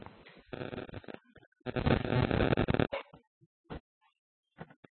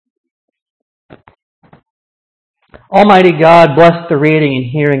Almighty God, bless the reading and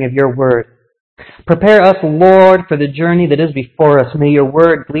hearing of your word. Prepare us, Lord, for the journey that is before us. May your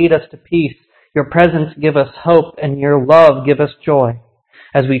word lead us to peace, your presence give us hope, and your love give us joy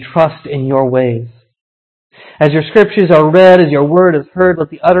as we trust in your ways. As your scriptures are read, as your word is heard, let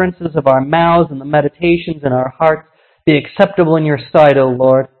the utterances of our mouths and the meditations in our hearts be acceptable in your sight, O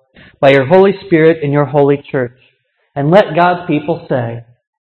Lord, by your Holy Spirit in your holy church. And let God's people say,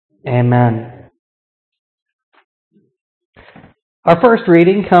 Amen. Our first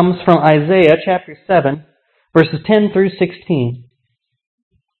reading comes from Isaiah chapter 7, verses 10 through 16.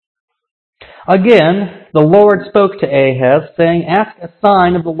 Again, the Lord spoke to Ahaz, saying, Ask a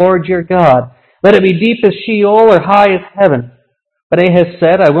sign of the Lord your God. Let it be deep as Sheol or high as heaven. But Ahaz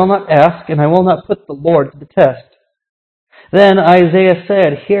said, I will not ask, and I will not put the Lord to the test. Then Isaiah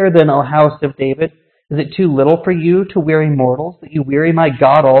said, Hear then, O house of David, is it too little for you to weary mortals, that you weary my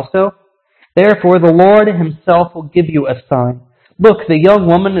God also? Therefore the Lord himself will give you a sign. Look, the young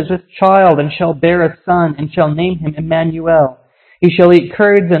woman is with child, and shall bear a son, and shall name him Emmanuel. He shall eat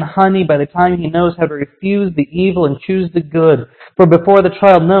curds and honey by the time he knows how to refuse the evil and choose the good. For before the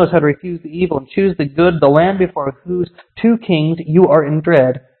child knows how to refuse the evil and choose the good, the land before whose 2 kings you are in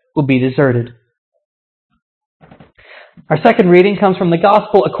dread will be deserted. Our second reading comes from the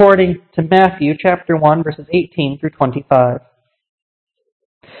Gospel according to Matthew chapter 1, verses 18 through 25.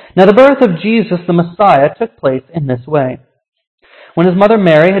 Now the birth of Jesus the Messiah took place in this way. When his mother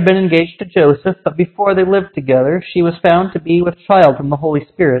Mary had been engaged to Joseph, but before they lived together, she was found to be with child from the Holy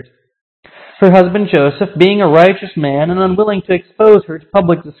Spirit. Her husband Joseph, being a righteous man and unwilling to expose her to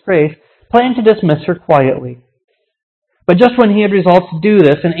public disgrace, planned to dismiss her quietly. But just when he had resolved to do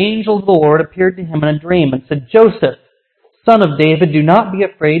this, an angel of the Lord appeared to him in a dream and said, Joseph, son of David, do not be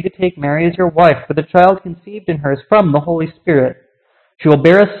afraid to take Mary as your wife, for the child conceived in her is from the Holy Spirit. She will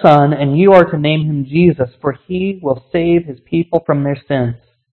bear a son, and you are to name him Jesus, for he will save his people from their sins.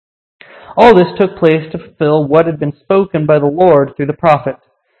 All this took place to fulfill what had been spoken by the Lord through the prophet.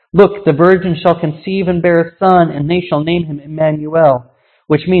 Look, the virgin shall conceive and bear a son, and they shall name him Emmanuel,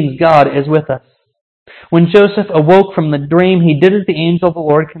 which means God is with us. When Joseph awoke from the dream, he did as the angel of the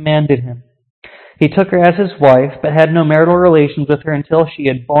Lord commanded him. He took her as his wife, but had no marital relations with her until she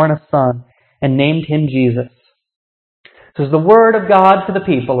had borne a son, and named him Jesus. This is the word of God to the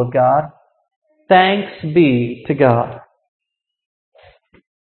people of God. Thanks be to God.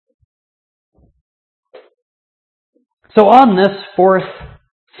 So on this fourth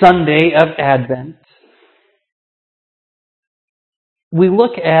Sunday of Advent, we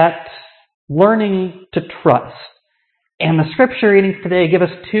look at learning to trust. And the scripture readings today give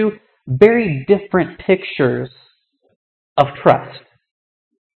us 2 very different pictures of trust.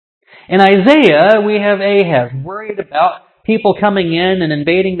 In Isaiah, we have Ahaz worried about people coming in and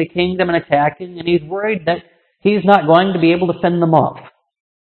invading the kingdom and attacking, and he's worried that he's not going to be able to fend them off.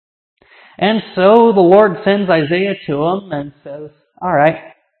 And so the Lord sends Isaiah to him and says, all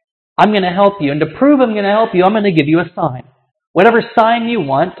right, I'm going to help you. And to prove I'm going to help you, I'm going to give you a sign. Whatever sign you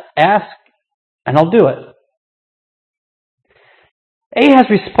want, ask, and I'll do it. Ahaz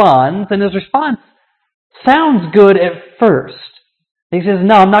responds, and his response sounds good at first. He says,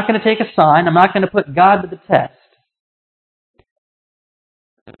 no, I'm not going to take a sign. I'm not going to put God to the test.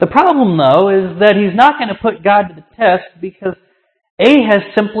 The problem, though, is that he's not going to put God to the test because Ahaz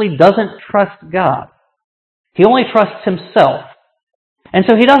simply doesn't trust God. He only trusts himself. And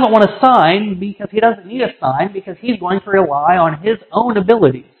so he doesn't want a sign because he doesn't need a sign because he's going to rely on his own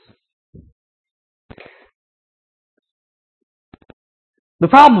abilities. The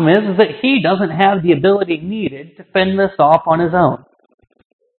problem is that he doesn't have the ability needed to fend this off on his own.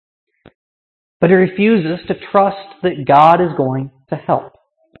 But he refuses to trust that God is going to help.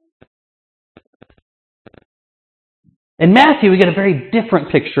 In Matthew, we get a very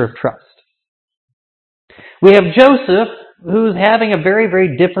different picture of trust. We have Joseph, who's having a very,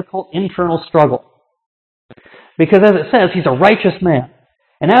 very difficult internal struggle. Because as it says, he's a righteous man.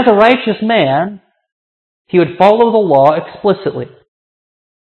 And as a righteous man, he would follow the law explicitly.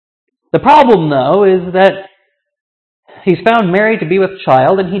 The problem, though, is that he's found Mary to be with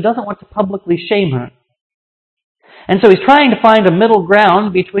child, and he doesn't want to publicly shame her. And so he's trying to find a middle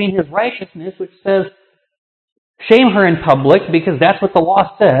ground between his righteousness, which says, shame her in public, because that's what the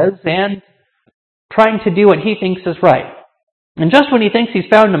law says, and trying to do what he thinks is right. And just when he thinks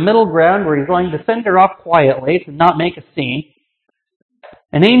he's found a middle ground where he's going to send her off quietly to not make a scene,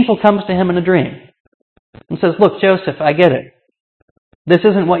 an angel comes to him in a dream and says, look, Joseph, I get it. This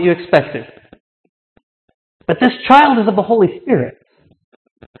isn't what you expected. But this child is of the Holy Spirit.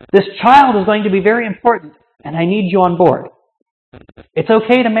 This child is going to be very important, and I need you on board. It's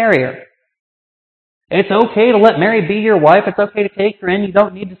okay to marry her. It's okay to let Mary be your wife. It's okay to take her in. You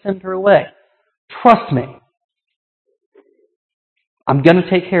don't need to send her away. Trust me. I'm going to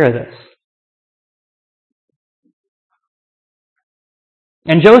take care of this.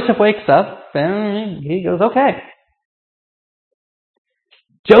 And Joseph wakes up and he goes, okay.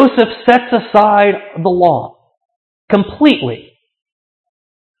 Joseph sets aside the law completely.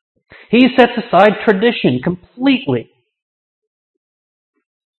 He sets aside tradition completely.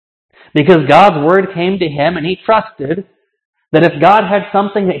 Because God's word came to him and he trusted that if God had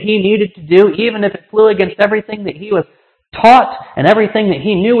something that he needed to do, even if it flew against everything that he was taught and everything that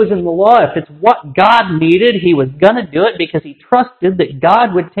he knew was in the law, if it's what God needed, he was going to do it because he trusted that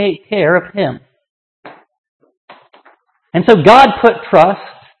God would take care of him. And so God put trust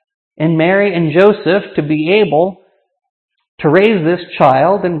in Mary and Joseph to be able to raise this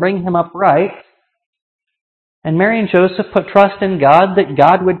child and bring him up right. And Mary and Joseph put trust in God that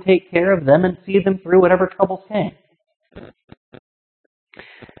God would take care of them and see them through whatever troubles came.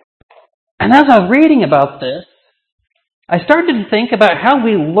 And as I was reading about this, I started to think about how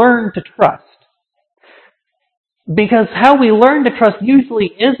we learn to trust. Because how we learn to trust usually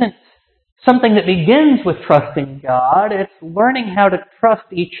isn't something that begins with trusting God. It's learning how to trust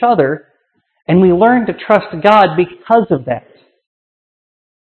each other, and we learn to trust God because of that.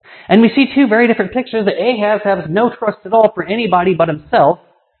 And we see two very different pictures, that Ahaz has no trust at all for anybody but himself,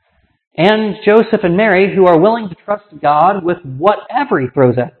 and Joseph and Mary who are willing to trust God with whatever he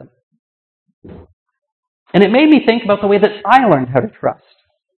throws at them. And it made me think about the way that I learned how to trust.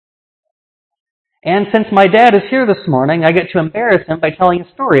 And since my dad is here this morning, I get to embarrass him by telling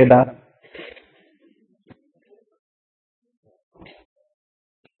a story about him.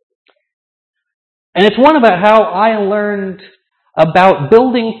 And it's one about how I learned about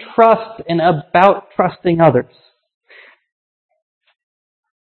building trust and about trusting others.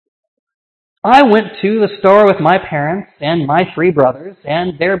 I went to the store with my parents and my 3 brothers,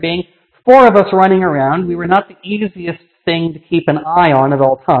 and there being 4 of us running around, we were not the easiest thing to keep an eye on at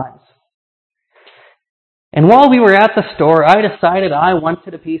all times. And while we were at the store, I decided I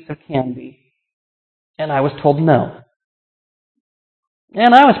wanted a piece of candy, and I was told no.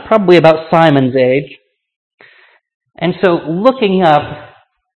 And I was probably about Simon's age. And so looking up,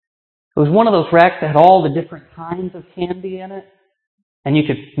 it was one of those racks that had all the different kinds of candy in it. And you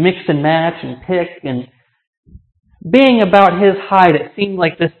could mix and match and pick. And being about his height, it seemed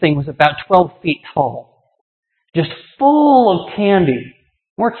like this thing was about 12 feet tall. Just full of candy.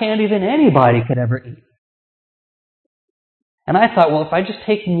 More candy than anybody could ever eat. And I thought, well, if I just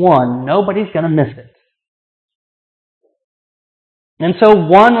take one, nobody's going to miss it. And so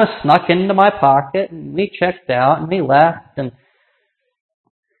one was snuck into my pocket, and we checked out, and we left, and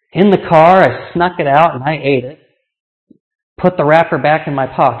in the car, I snuck it out, and I ate it, put the wrapper back in my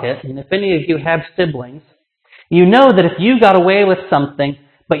pocket, and if any of you have siblings, you know that if you got away with something,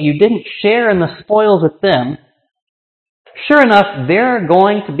 but you didn't share in the spoils with them, sure enough, they're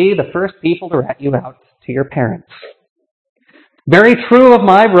going to be the first people to rat you out to your parents. Very true of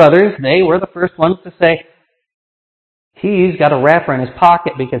my brothers, they were the first ones to say, he's got a wrapper in his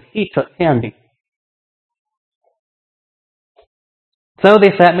pocket because he took candy. So they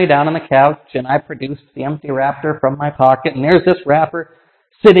sat me down on the couch, and I produced the empty wrapper from my pocket, and there's this wrapper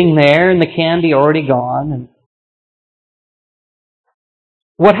sitting there, and the candy already gone. And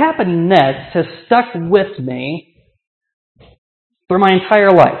what happened next has stuck with me for my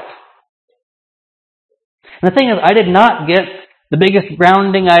entire life. And the thing is, I did not get the biggest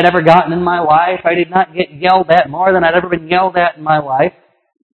grounding I'd ever gotten in my life. I did not get yelled at more than I'd ever been yelled at in my life.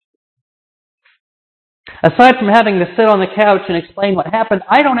 Aside from having to sit on the couch and explain what happened,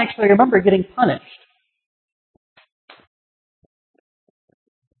 I don't actually remember getting punished.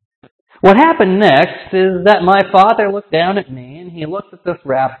 What happened next is that my father looked down at me and he looked at this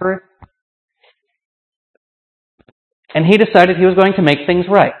wrapper and he decided he was going to make things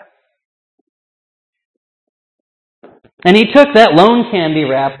right. And he took that lone candy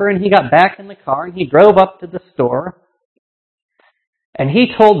wrapper and he got back in the car and he drove up to the store and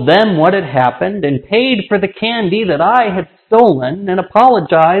he told them what had happened and paid for the candy that I had stolen and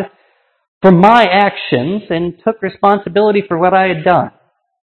apologized for my actions and took responsibility for what I had done.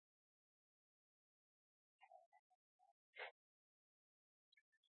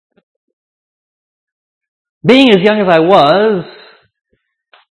 Being as young as I was,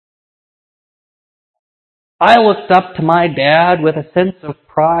 I looked up to my dad with a sense of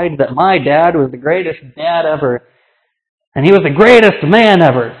pride that my dad was the greatest dad ever, and he was the greatest man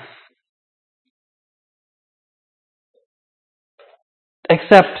ever.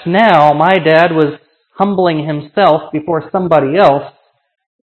 Except now my dad was humbling himself before somebody else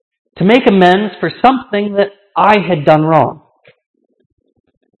to make amends for something that I had done wrong.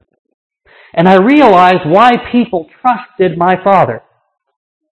 And I realized why people trusted my father.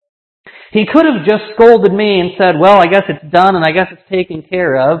 He could have just scolded me and said, well, I guess it's done and I guess it's taken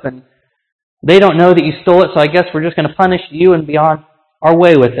care of, and they don't know that you stole it, so I guess we're just going to punish you and be on our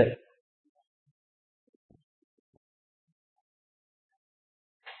way with it.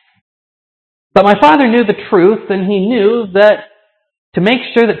 But my father knew the truth, and he knew that to make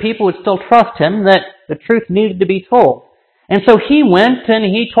sure that people would still trust him, that the truth needed to be told. And so he went and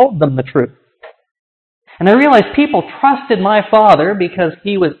he told them the truth. And I realized people trusted my father because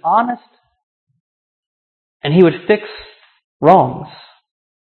he was honest and he would fix wrongs.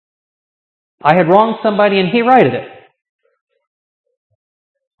 I had wronged somebody and he righted it.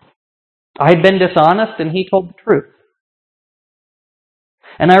 I had been dishonest and he told the truth.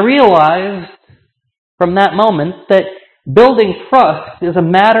 And I realized from that moment that building trust is a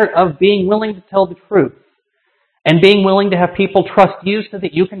matter of being willing to tell the truth and being willing to have people trust you so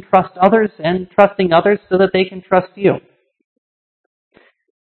that you can trust others, and trusting others so that they can trust you.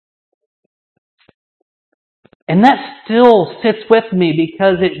 And that still sits with me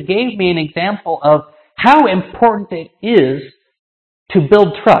because it gave me an example of how important it is to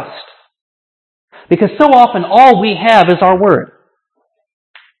build trust. Because so often all we have is our word.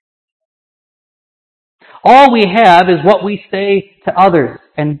 All we have is what we say to others,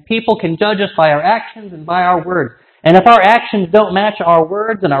 and people can judge us by our actions and by our words. And if our actions don't match our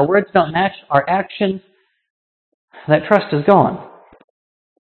words and our words don't match our actions, that trust is gone.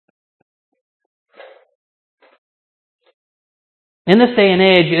 In this day and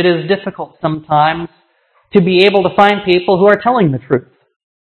age, it is difficult sometimes to be able to find people who are telling the truth.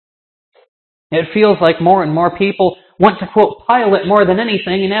 It feels like more and more people want to quote Pilate more than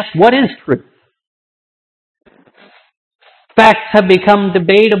anything and ask, what is truth? Facts have become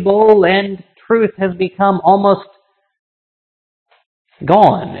debatable and truth has become almost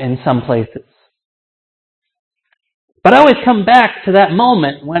gone in some places. But I always come back to that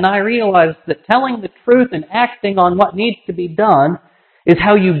moment when I realized that telling the truth and acting on what needs to be done is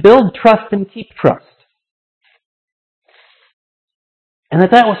how you build trust and keep trust. And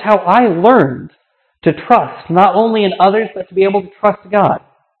that was how I learned to trust, not only in others, but to be able to trust God.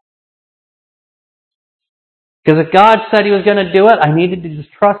 Because if God said He was going to do it, I needed to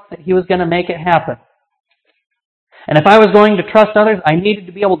just trust that He was going to make it happen. And if I was going to trust others, I needed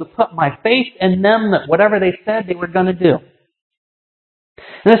to be able to put my faith in them that whatever they said, they were going to do.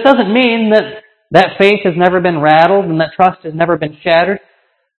 And this doesn't mean that that faith has never been rattled and that trust has never been shattered.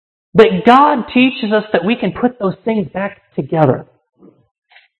 But God teaches us that we can put those things back together.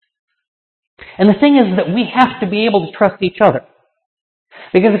 And the thing is that we have to be able to trust each other.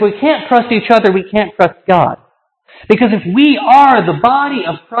 Because if we can't trust each other, we can't trust God. Because if we are the body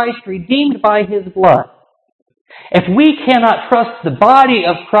of Christ redeemed by His blood, if we cannot trust the body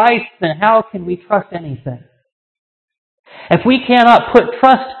of Christ, then how can we trust anything? If we cannot put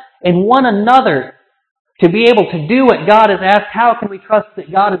trust in one another to be able to do what God has asked, how can we trust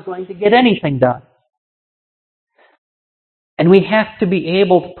that God is going to get anything done? And we have to be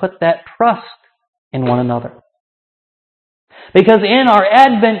able to put that trust in one another. Because in our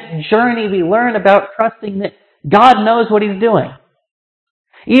Advent journey, we learn about trusting that God knows what He's doing.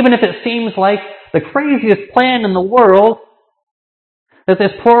 Even if it seems like the craziest plan in the world, that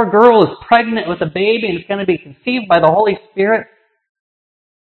this poor girl is pregnant with a baby and it's going to be conceived by the Holy Spirit,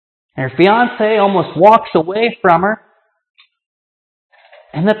 and her fiancé almost walks away from her,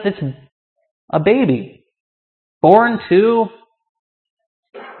 and that it's a baby born to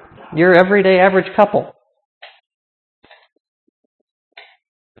your everyday average couple.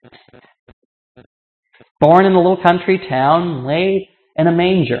 Born in a little country town, laid in a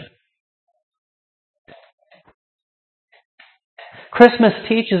manger. Christmas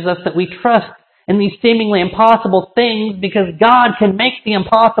teaches us that we trust in these seemingly impossible things because God can make the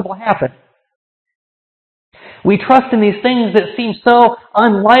impossible happen. We trust in these things that seem so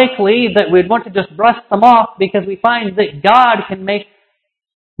unlikely that we'd want to just brush them off because we find that God can make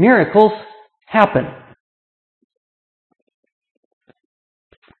miracles happen.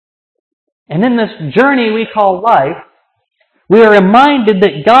 And in this journey we call life, we are reminded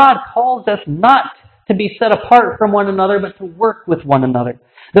that God calls us not to be set apart from one another, but to work with one another.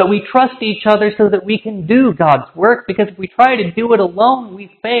 That we trust each other so that we can do God's work, because if we try to do it alone, we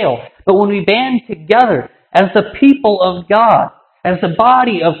fail. But when we band together as the people of God, as the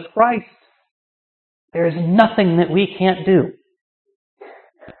body of Christ, there is nothing that we can't do.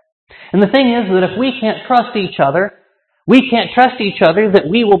 And the thing is that if we can't trust each other, We can't trust each other that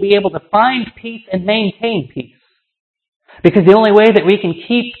we will be able to find peace and maintain peace. Because the only way that we can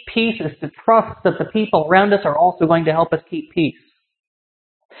keep peace is to trust that the people around us are also going to help us keep peace.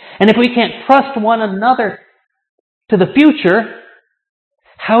 And if we can't trust one another to the future,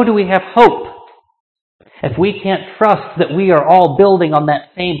 how do we have hope? If we can't trust that we are all building on that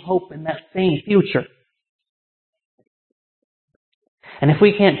same hope and that same future. And if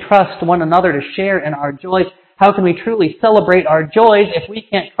we can't trust one another to share in our joys, how can we truly celebrate our joys if we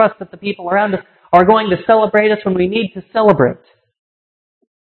can't trust that the people around us are going to celebrate us when we need to celebrate?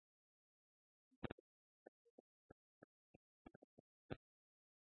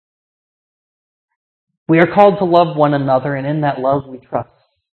 We are called to love one another, and in that love we trust.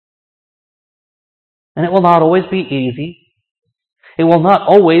 And it will not always be easy. It will not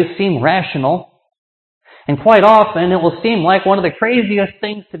always seem rational. And quite often it will seem like one of the craziest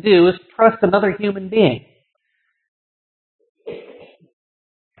things to do is trust another human being.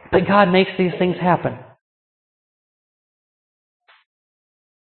 But God makes these things happen.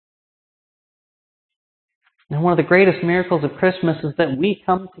 And one of the greatest miracles of Christmas is that we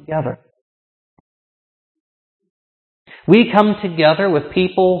come together. We come together with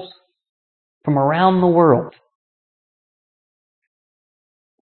peoples from around the world.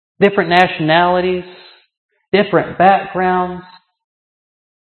 Different nationalities, different backgrounds,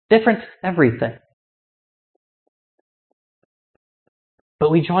 different everything. But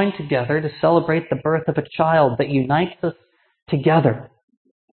we join together to celebrate the birth of a child that unites us together.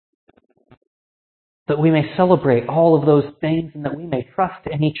 That we may celebrate all of those things and that we may trust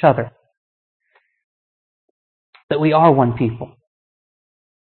in each other. That we are one people.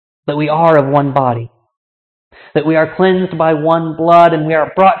 That we are of one body. That we are cleansed by one blood and we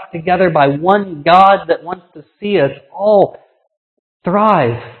are brought together by one God that wants to see us all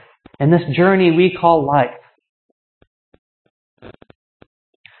thrive in this journey we call life.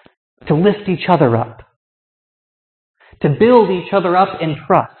 To lift each other up. To build each other up in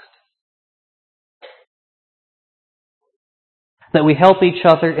trust. That we help each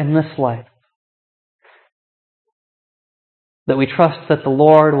other in this life. That we trust that the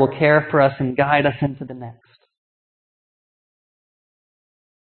Lord will care for us and guide us into the next.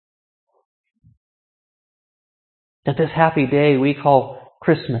 That this happy day we call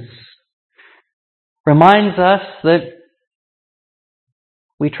Christmas reminds us that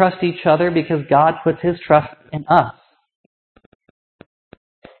we trust each other because God puts His trust in us.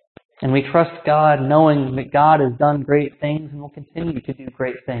 And we trust God knowing that God has done great things and will continue to do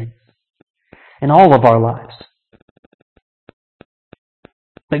great things in all of our lives.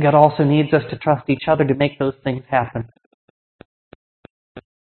 But God also needs us to trust each other to make those things happen.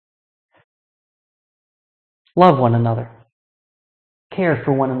 Love one another. Care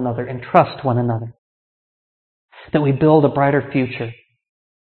for one another and trust one another. That we build a brighter future.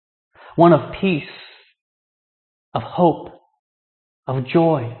 One of peace, of hope, of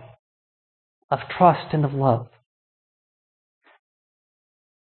joy, of trust and of love.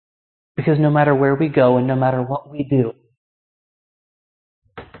 Because no matter where we go and no matter what we do,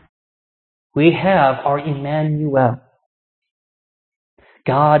 we have our Emmanuel,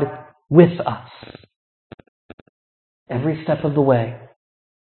 God with us, every step of the way,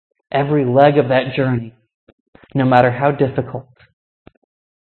 every leg of that journey, no matter how difficult.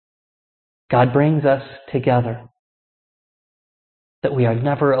 God brings us together, that we are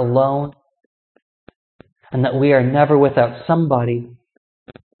never alone, and that we are never without somebody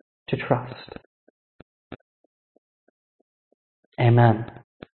to trust. Amen.